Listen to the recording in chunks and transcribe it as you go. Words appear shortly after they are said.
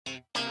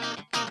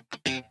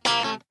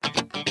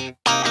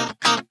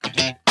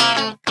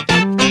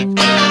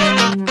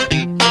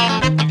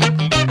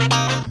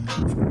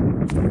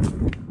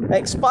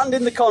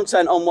expanding the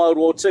content on World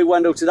War II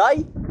Wendal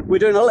today. We're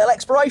doing a little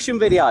exploration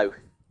video.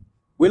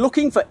 We're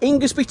looking for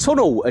Ingarsby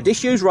Tunnel, a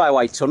disused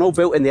railway tunnel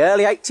built in the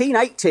early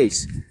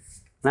 1880s.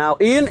 Now,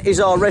 Ian is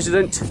our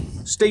resident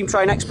steam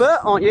train expert,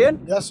 aren't you,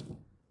 Ian? Yes.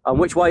 And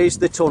which way is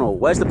the tunnel?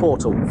 Where's the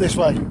portal? This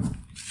way.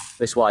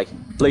 This way.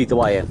 Lead the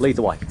way, Ian. Lead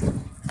the way.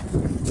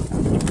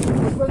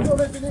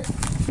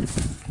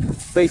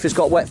 Beef has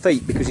got wet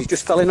feet because he's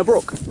just fell in a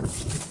brook.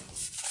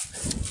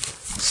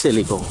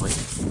 Silly boy.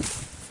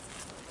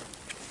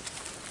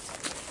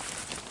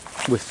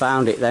 We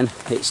found it then.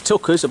 It's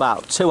took us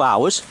about 2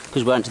 hours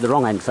because we went to the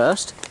wrong end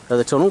first of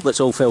the tunnel that's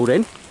all filled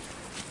in.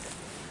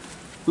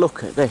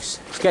 Look at this.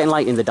 It's getting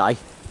late in the day.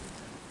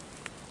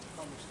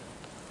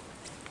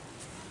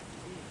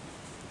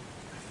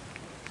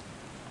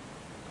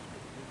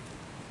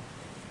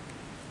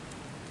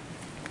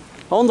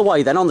 On the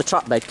way then, on the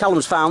track bed,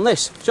 Callum's found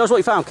this. Show us what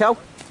you found, Cal.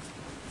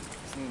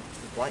 It's a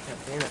white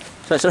thing, isn't it?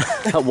 So it's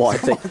a white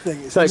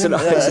thing. So it's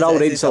an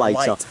old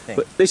insulator.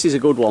 But this is a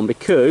good one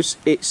because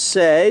it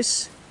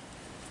says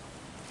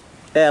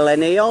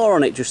LNER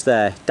on it just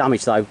there.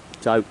 Damaged though,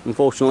 so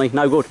unfortunately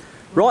no good.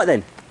 Right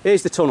then,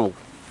 here's the tunnel.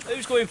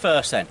 Who's going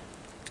first then?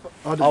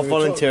 I'll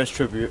volunteer as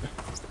tribute.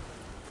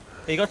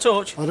 You got a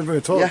torch? I didn't bring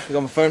a torch. Yeah, I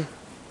got my phone.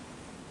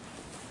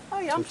 Oh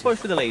yeah, I'm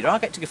supposed to be the leader. I'll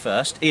get to go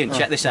first. Ian,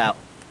 check this out.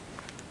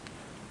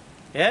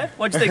 Yeah?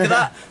 What do you think of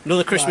that?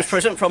 Another Christmas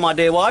present from my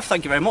dear wife.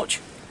 Thank you very much.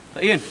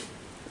 But Ian,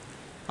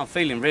 I'm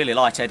feeling really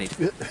light-headed.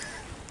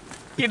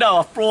 You know,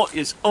 I've brought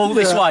you all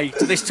this way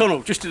to this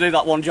tunnel just to do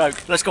that one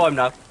joke. Let's go home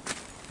now.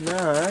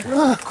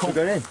 No. Cool. We're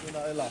going in. You're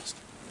not last.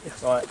 Yeah.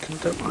 Right.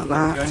 Don't like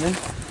that. Going in.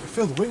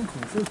 Feel the wind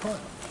coming through quite.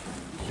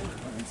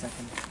 Wait a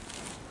second.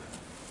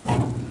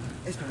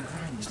 It's been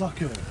grand. It's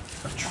like a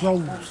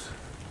troll's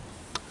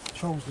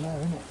lair,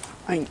 isn't it?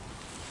 Ain't.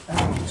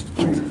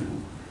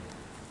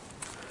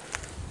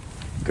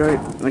 Great.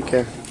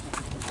 Okay.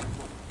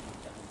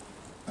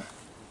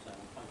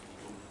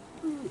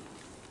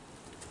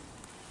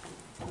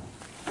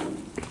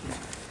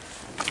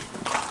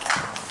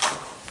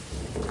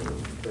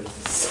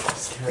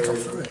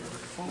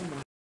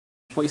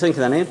 What are you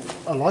thinking then, Ian?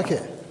 I like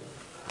it.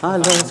 I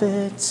love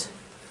it.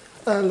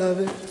 I love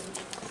it.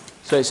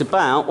 So it's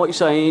about, what you're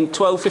saying,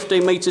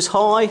 12-15 metres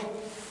high?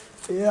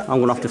 Yeah. I'm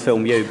going to have to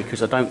film you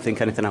because I don't think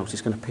anything else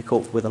is going to pick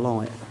up with a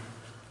light.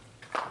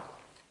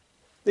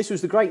 This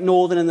was the Great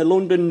Northern and the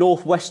London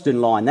North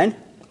Western line then.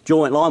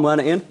 Joint line,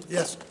 weren't it, Ian?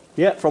 Yes.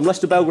 Yeah, from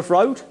Leicester Belgrave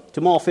Road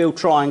to Marfield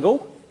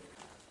Triangle.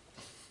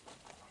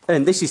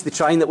 And this is the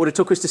train that would have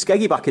took us to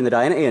Skeggy back in the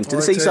day, isn't it, Ian? To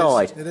the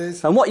seaside. It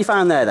is. And what you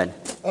found there then?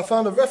 I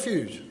found a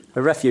refuge.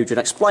 A refuge, and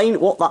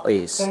explain what that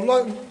is. So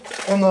like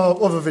on the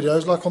other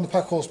videos, like on the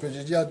pack horse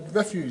bridges, you had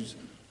refuge.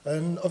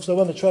 And obviously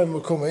when the train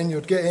would come in,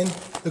 you'd get in,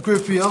 a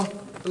group of you, a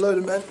load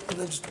of men, and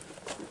then just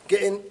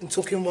get in and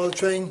tuck in while the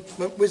train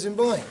went whizzing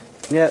by.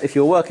 Yeah, if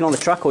you were working on the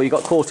track or you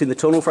got caught in the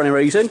tunnel for any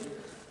reason,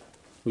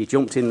 you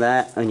jumped in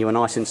there and you were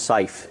nice and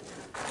safe.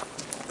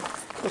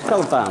 What's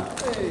Callum found?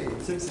 Hey,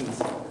 Simpsons.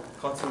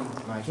 Cartoon.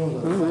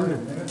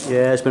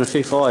 Yeah, there's been a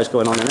few fires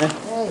going on in there.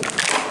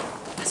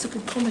 That's a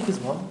good comic as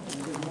well.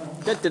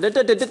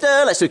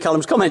 Let's do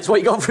Callum's comments. What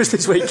you got for us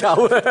this week,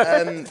 Cal?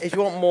 If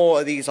you want more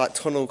of these like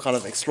tunnel kind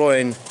of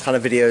exploring kind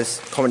of videos,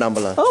 comment down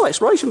below. Oh,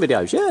 exploration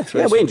videos, yeah.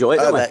 Yeah, we enjoy it,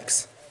 don't we?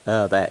 Urbex.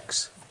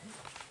 Urbex.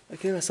 I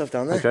give myself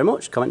down there. Thank you very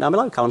much. Comment down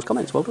below. Callum's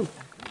comments, well done.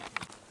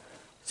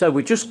 So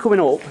we're just coming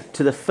up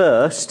to the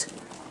first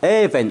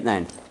air vent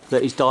then,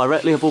 that is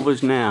directly above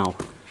us now.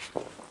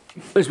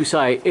 As we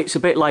say, it's a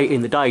bit late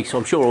in the day, so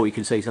I'm sure all you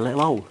can see is a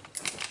little hole.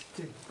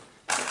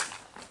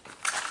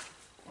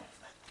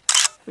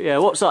 But yeah,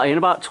 what's that, Ian?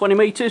 About 20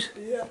 metres?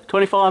 Yeah.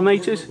 25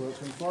 metres?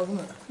 25, isn't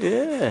it?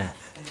 Yeah.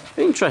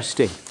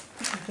 Interesting.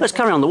 Let's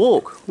carry on the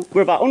walk.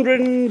 We're about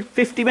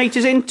 150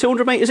 metres in,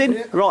 200 metres in?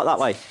 Yeah. Right, that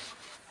way.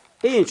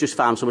 Ian's just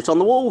found something on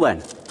the wall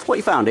then. What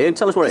you found, Ian?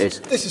 Tell us what it is.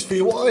 This is for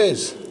your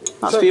wires.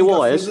 That's for your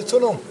wires? The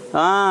tunnel.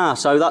 Ah,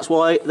 so that's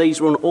why these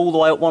run all the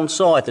way up one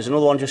side. There's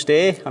another one just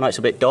here. I know it's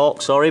a bit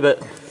dark, sorry,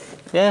 but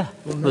yeah,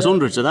 there's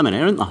hundreds of them in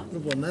here, isn't there? Another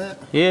one there.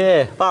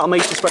 Yeah, about a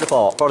metre spread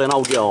apart, probably an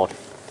old yard.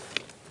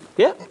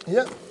 Yeah?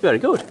 Yeah. Very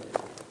good.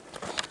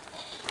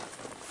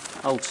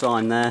 Old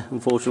sign there,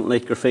 unfortunately,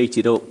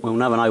 graffitied up. We'll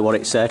never know what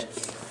it said.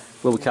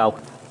 Will we, Cal?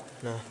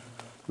 No.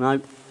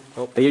 No?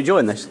 Nope. Are you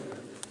enjoying this?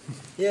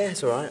 Yeah,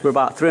 it's alright. We're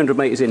about 300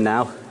 metres in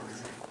now.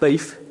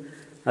 Beef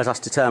has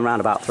asked to turn around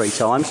about 3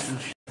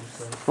 times.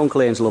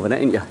 Uncle Ian's loving it,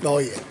 ain't you? Oh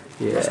yeah.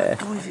 Yeah.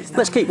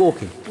 Let's keep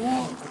walking.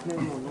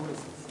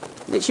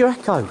 It's your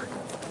echo.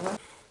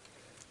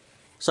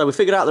 So we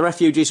figured out the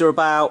refuges are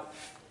about,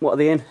 what are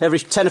they in? Every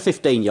 10 or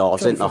 15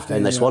 yards, isn't there,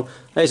 in this one.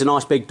 There's a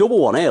nice big double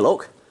one here,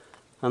 look.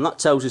 And that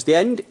tells us the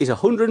end is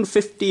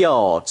 150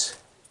 yards.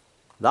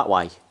 That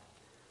way.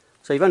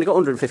 So you've only got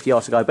 150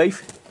 yards to go,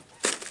 Beef.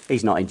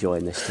 He's not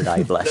enjoying this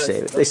today, bless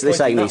him.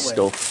 This ain't his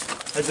stuff.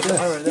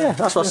 Yeah,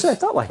 that's what I said,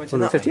 that way.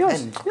 150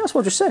 yards. Yeah, that's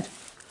what I just said.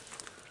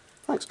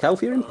 Thanks, Cal,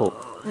 for your input.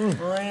 Oh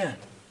yeah.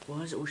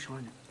 Why is it all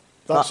shining?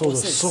 That's all the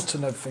soot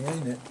and everything,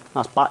 ain't it?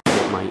 That's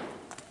backfoot, mate.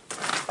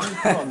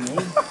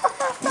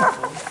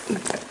 Oh,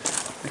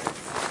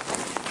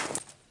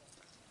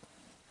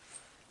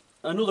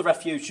 Another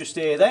refuge just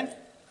here then,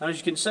 and as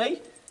you can see,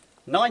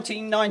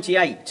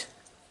 1998.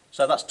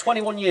 So that's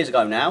 21 years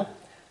ago now.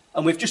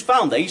 And we've just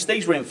found these.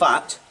 These were in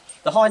fact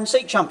the hide and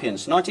seek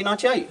champions,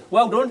 1998.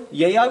 Well done,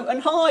 Yeo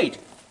and Hyde.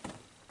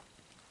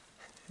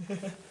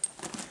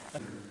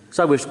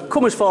 So we've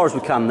come as far as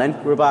we can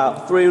then. We're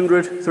about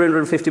 300,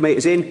 350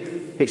 metres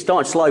in. It's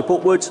starting to slope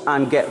upwards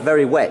and get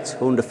very wet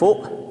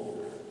underfoot.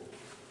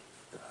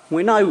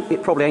 We know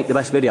it probably ain't the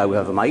best video we've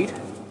ever made,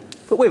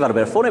 but we've had a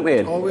bit of fun, haven't we,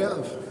 Ian? Oh, we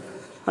have.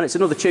 And it's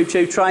another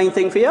choo-choo train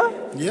thing for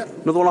you? Yeah.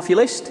 Another one off your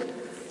list?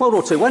 World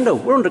War II, Wendal,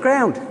 we're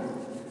underground.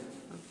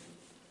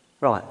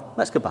 Right,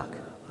 let's go back.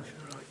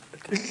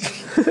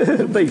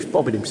 Beef's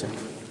bobbing himself.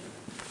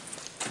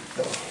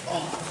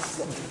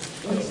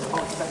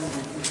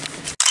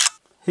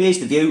 Here's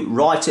the view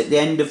right at the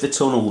end of the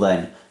tunnel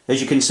then.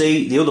 As you can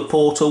see, the other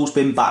portal's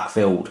been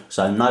backfilled,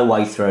 so no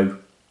way through.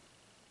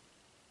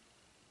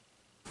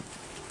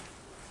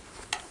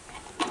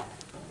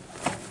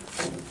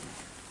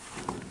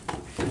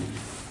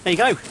 There you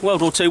go,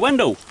 World War II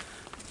Wendal.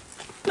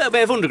 A little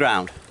bit of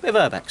underground, a bit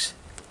of urbex.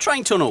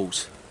 Train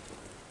tunnels.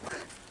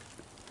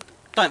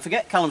 Don't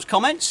forget Callum's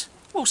comments.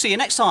 We'll see you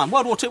next time.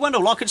 World War II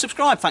Wendal, like and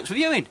subscribe. Thanks for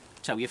viewing.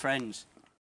 Tell your friends.